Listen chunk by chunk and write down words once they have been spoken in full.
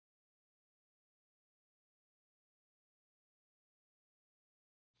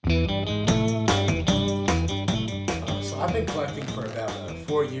So I've been collecting for about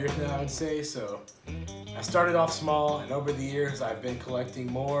 4 years now, I would say. So I started off small, and over the years I've been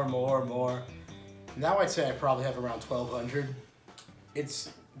collecting more. Now I'd say I probably have around 1,200. It's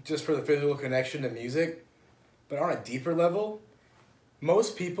just for the physical connection to music. But on a deeper level,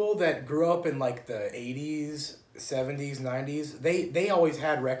 most people that grew up in like the 80s, 70s, 90s, they always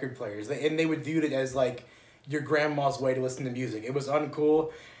had record players. And they would view it as like your grandma's way to listen to music. It was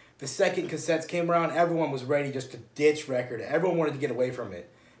uncool. The second cassettes came around, everyone was ready just to ditch record. Everyone wanted to get away from it.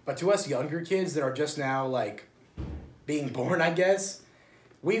 But to us younger kids that are just now like being born, I guess,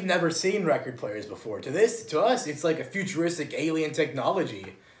 we've never seen record players before. To us, it's like a futuristic alien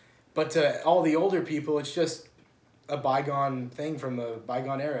technology. But to all the older people, it's just a bygone thing from a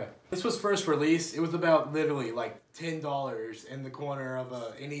bygone era. This was first released. It was about literally like $10 in the corner of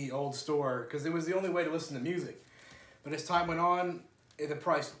any old store because it was the only way to listen to music. But as time went on, the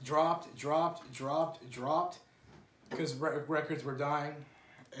price dropped because records were dying.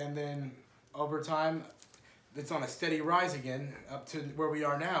 And then over time, it's on a steady rise again up to where we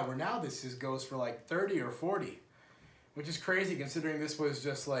are now, where now this goes for like 30 or 40, which is crazy considering this was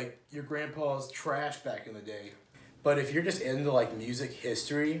just like your grandpa's trash back in the day. But if you're just into like music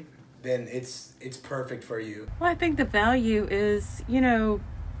history, then it's perfect for you. Well, I think the value is,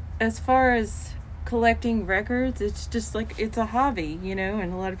 as far as collecting records, it's just like it's a hobby,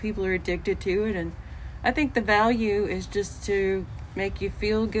 and a lot of people are addicted to it. And I think the value is just to make you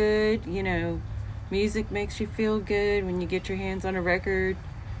feel good. Music makes you feel good. When you get your hands on a record,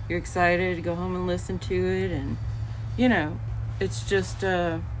 you're excited to go home and listen to it. And, it's just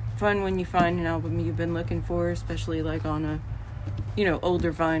fun when you find an album you've been looking for, especially like on a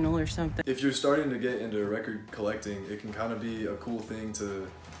older vinyl or something. If you're starting to get into record collecting, it can kind of be a cool thing to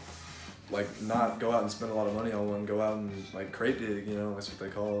like not go out and spend a lot of money on one, go out and like crate dig, that's what they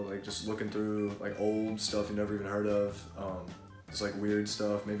call it, like just looking through like old stuff you never even heard of, just like weird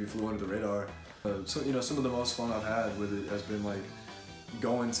stuff, maybe flew under the radar. So some of the most fun I've had with it has been like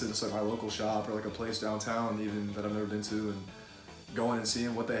going to just like my local shop or like a place downtown even that I've never been to and going and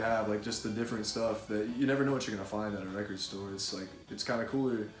seeing what they have, like just the different stuff that you never know what you're gonna find at a record store. It's like, it's kind of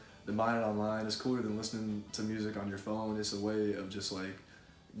cooler than buying it online. It's cooler than listening to music on your phone. It's a way of just like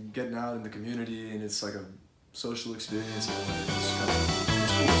getting out in the community, and it's like a social experience, and it's kind of,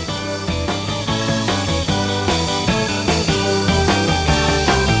 it's cool.